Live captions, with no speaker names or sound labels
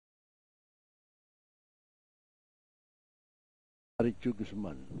Richu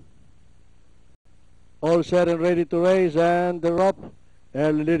Guzman. All set and ready to race, and the rope.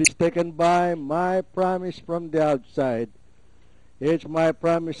 Early lead is taken by My Promise from the outside. It's My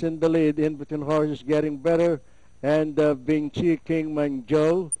Promise in the lead. In between horses getting better, and Vinci King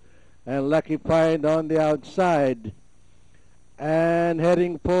Manjo and Lucky Find on the outside. And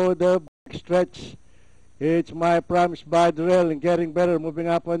heading for the back stretch, it's My Promise by the rail and getting better, moving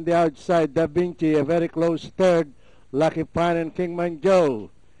up on the outside. Da Vinci, a very close third. Lucky Find and King Manjo.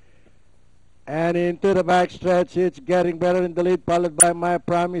 And into the back stretch, it's getting better in the lead, followed by My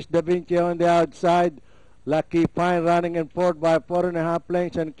Promise, Da Vinci on the outside. Lucky Find running in fourth by 4.5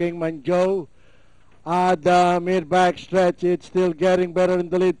 lengths, and King Manjo. At the mid-back stretch, it's still getting better in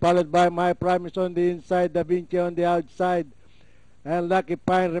the lead, followed by My Promise on the inside, Da Vinci on the outside. And Lucky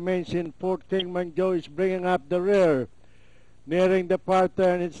Find remains in fourth. King Manjo is bringing up the rear. Nearing the far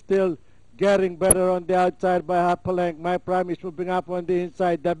turn, it's still getting better on the outside by half a length. My Promise moving up on the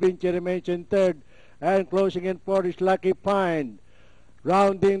inside. Da Vinci remains in third. And closing in fourth is Lucky Find.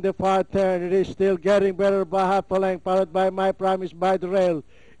 Rounding the far turn, it is still getting better by half a length, followed by My Promise by the rail.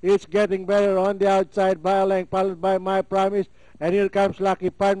 It's getting better on the outside by a length, followed by My Promise. And here comes Lucky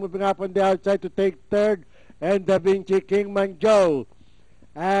Find moving up on the outside to take third. And Da Vinci King Manjo.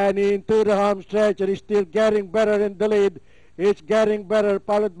 And into the home stretch, it is still getting better in the lead. It's getting better,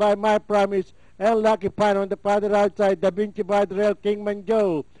 followed by My Promise and Lucky Find on the farther outside. Da Vinci by the rail, King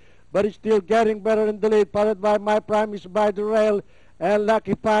Manjo. But it's still getting better in the lead, followed by My Promise by the rail and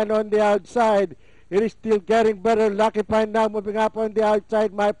Lucky Find on the outside. It is still getting better. Lucky Find now moving up on the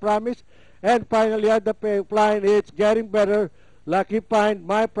outside, My Promise. And finally at the line, it's getting better. Lucky Find,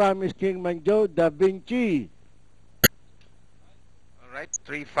 My Promise, King Manjo, Da Vinci. All right,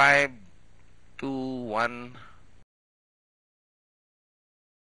 3-5-2-1.